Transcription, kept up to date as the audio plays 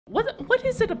what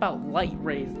is it about light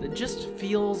rays that just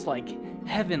feels like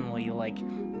heavenly, like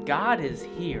God is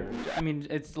here? I mean,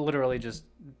 it's literally just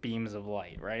beams of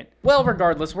light, right? Well,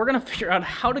 regardless, we're gonna figure out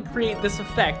how to create this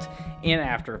effect in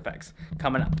After Effects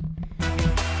coming up.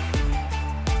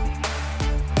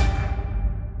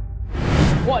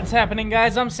 What's happening,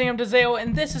 guys? I'm Sam DeZeo,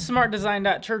 and this is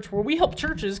SmartDesign.Church, where we help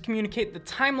churches communicate the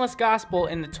timeless gospel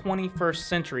in the 21st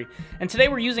century. And today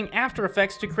we're using After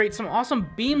Effects to create some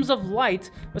awesome beams of light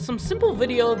with some simple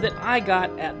video that I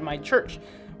got at my church.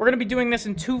 We're going to be doing this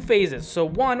in two phases. So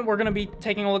one, we're going to be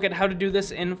taking a look at how to do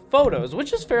this in photos,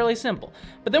 which is fairly simple.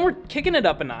 But then we're kicking it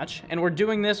up a notch, and we're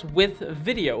doing this with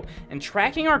video and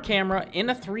tracking our camera in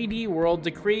a 3D world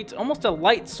to create almost a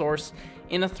light source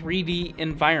in a 3D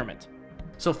environment.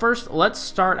 So first, let's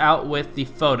start out with the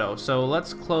photo. So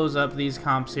let's close up these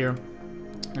comps here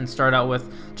and start out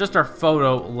with just our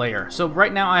photo layer. So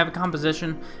right now I have a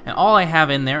composition, and all I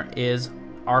have in there is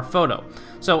our photo.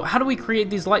 So how do we create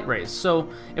these light rays?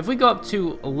 So if we go up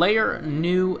to Layer,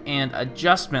 New, and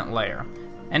Adjustment Layer,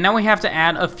 and now we have to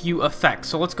add a few effects.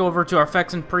 So let's go over to our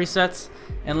effects and presets,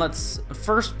 and let's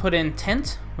first put in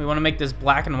tint. We want to make this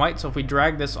black and white, so if we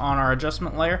drag this on our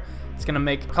adjustment layer, it's going to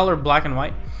make color black and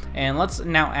white. And let's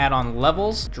now add on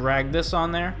levels, drag this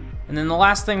on there. And then the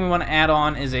last thing we want to add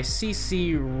on is a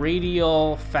CC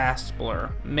radial fast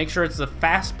blur. Make sure it's the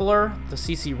fast blur, the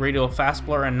CC radial fast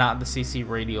blur, and not the CC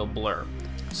radial blur.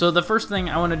 So the first thing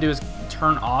I want to do is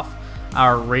turn off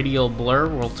our radial blur.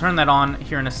 We'll turn that on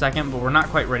here in a second, but we're not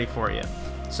quite ready for it yet.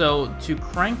 So to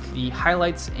crank the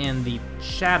highlights and the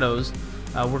shadows,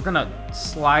 we're going to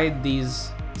slide these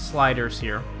sliders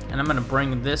here. And I'm going to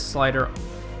bring this slider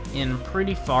in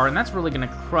pretty far, and that's really going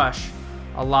to crush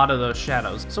a lot of those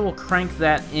shadows. So we'll crank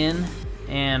that in,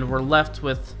 and we're left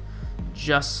with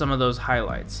just some of those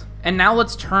highlights. And now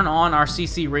let's turn on our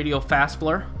CC radial fast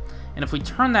blur, and if we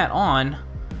turn that on,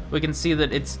 we can see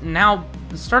that it's now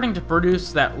starting to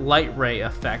produce that light ray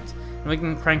effect, and we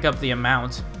can crank up the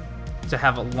amount to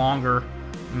have a longer,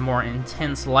 more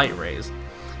intense light rays.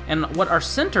 And what our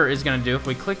center is going to do, if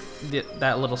we click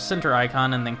that little center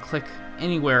icon and then click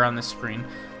anywhere on the screen,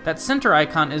 that center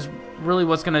icon is really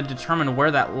what's going to determine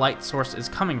where that light source is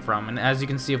coming from. And as you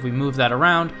can see, if we move that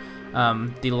around,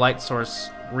 the light source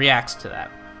reacts to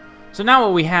that. So now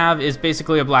what we have is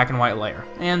basically a black and white layer.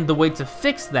 And the way to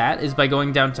fix that is by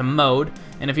going down to mode.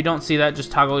 And if you don't see that,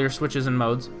 just toggle your switches and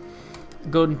modes.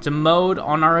 Go into mode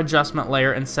on our adjustment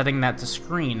layer and setting that to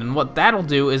screen. And what that'll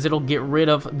do is it'll get rid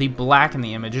of the black in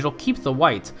the image. It'll keep the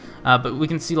white, but we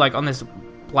can see like on this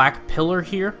black pillar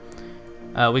here,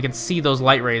 we can see those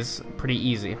light rays pretty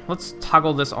easy. Let's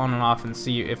toggle this on and off and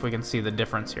see if we can see the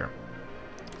difference here.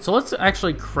 So let's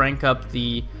actually crank up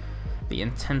the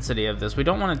intensity of this. We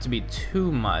don't want it to be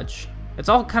too much. It's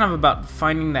all kind of about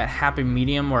finding that happy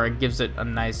medium where it gives it a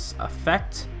nice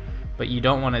effect, but you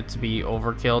don't want it to be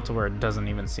overkill to where it doesn't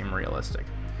even seem realistic.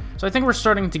 So I think we're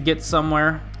starting to get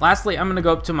somewhere. Lastly, I'm going to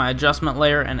go up to my adjustment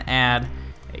layer and add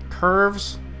a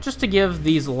curves just to give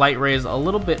these light rays a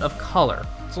little bit of color.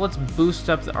 So let's boost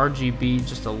up the RGB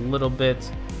just a little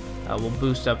bit. We'll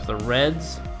boost up the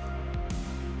reds,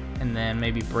 and then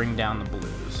maybe bring down the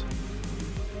blues.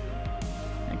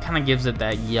 It kind of gives it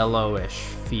that yellowish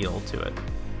feel to it.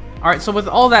 Alright, so with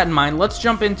all that in mind, let's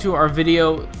jump into our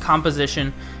video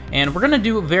composition, and we're going to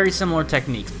do very similar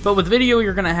techniques. But with video,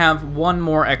 you're going to have one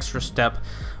more extra step,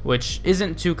 which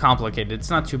isn't too complicated. It's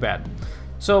not too bad.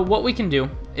 So what we can do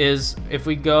is, if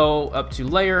we go up to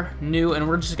Layer, New, and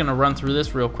we're just going to run through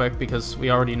this real quick because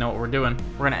we already know what we're doing.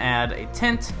 We're going to add a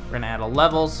tint, we're going to add a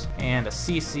levels, and a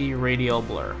CC radial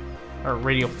blur. Or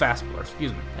radial fast blur,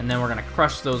 excuse me. And then we're going to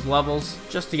crush those levels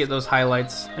just to get those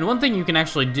highlights. And one thing you can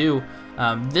actually do,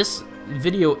 this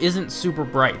video isn't super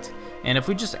bright. And if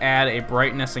we just add a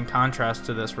brightness and contrast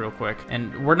to this real quick,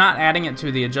 and we're not adding it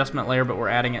to the adjustment layer, but we're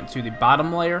adding it to the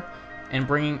bottom layer and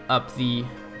bringing up the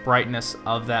brightness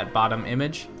of that bottom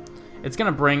image, it's going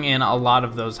to bring in a lot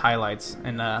of those highlights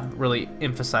and really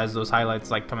emphasize those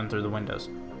highlights like coming through the windows.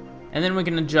 And then we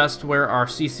can adjust where our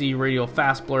CC radial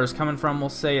fast blur is coming from. We'll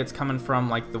say it's coming from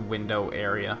like the window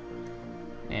area,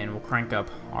 and we'll crank up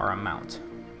our amount.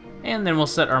 And then we'll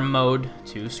set our mode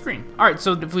to screen. Alright,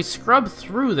 so if we scrub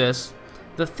through this,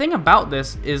 the thing about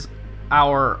this is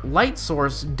our light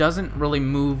source doesn't really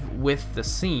move with the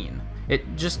scene.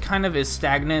 It just kind of is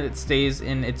stagnant. It stays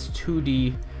in its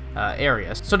 2D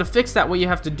area. So to fix that, what you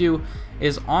have to do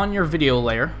is on your video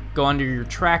layer, go under your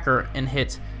tracker and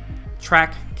hit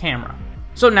track camera.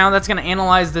 So now that's going to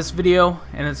analyze this video,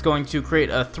 and it's going to create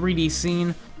a 3D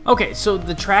scene. Okay, so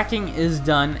the tracking is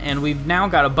done, and we've now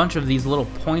got a bunch of these little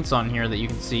points on here that you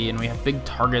can see, and we have big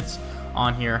targets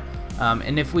on here.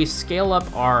 And if we scale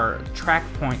up our track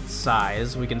point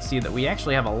size, we can see that we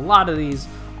actually have a lot of these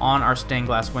on our stained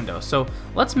glass window. So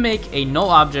let's make a null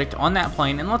object on that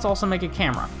plane, and let's also make a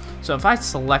camera. So if I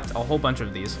select a whole bunch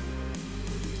of these,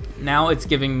 now it's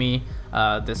giving me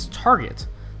this target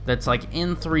that's like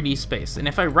in 3D space. And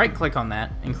if I right click on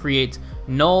that and create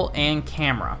null and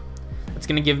camera, it's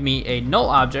going to give me a null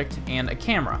object and a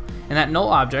camera. And that null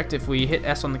object, if we hit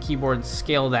S on the keyboard and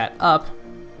scale that up,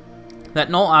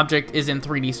 that null object is in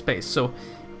 3D space. So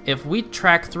if we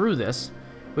track through this,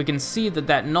 we can see that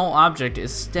that null object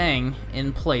is staying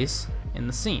in place in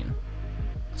the scene.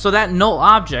 So that null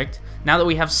object, now that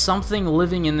we have something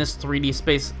living in this 3D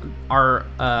space, our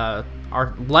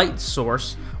light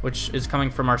source, which is coming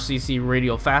from our CC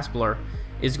radial fast blur,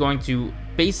 is going to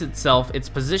base its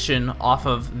position off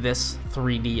of this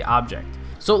 3D object.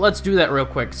 So let's do that real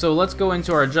quick. So let's go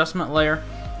into our adjustment layer,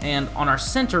 and on our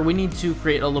center we need to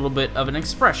create a little bit of an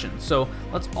expression. So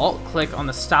let's alt click on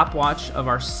the stopwatch of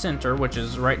our center, which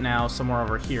is right now somewhere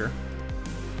over here.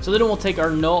 So then we'll take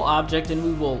our null object and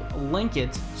we will link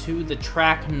it to the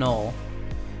track null,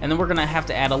 and then we're gonna have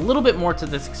to add a little bit more to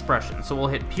this expression. So we'll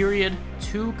hit period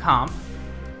to comp,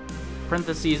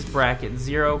 parentheses, bracket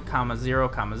 0,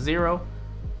 0, 0,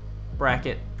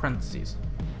 bracket, parentheses.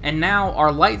 And now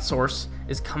our light source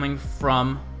is coming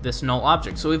from this null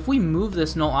object. So if we move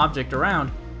this null object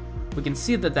around, we can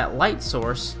see that that light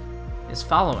source is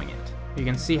following it. You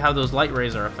can see how those light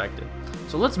rays are affected.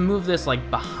 So let's move this like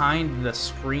behind the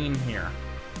screen here.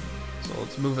 So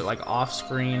let's move it like off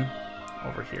screen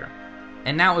over here.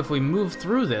 And now if we move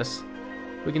through this,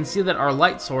 we can see that our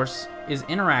light source is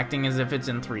interacting as if it's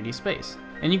in 3D space.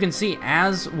 And you can see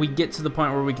as we get to the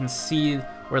point where we can see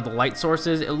where the light source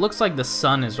is, it looks like the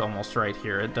sun is almost right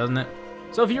here, doesn't it?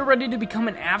 So if you're ready to become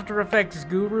an After Effects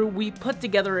guru, we put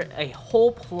together a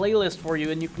whole playlist for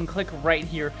you, and you can click right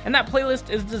here. And that playlist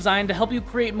is designed to help you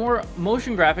create more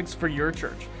motion graphics for your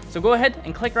church. So go ahead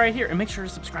and click right here and make sure to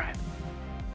subscribe.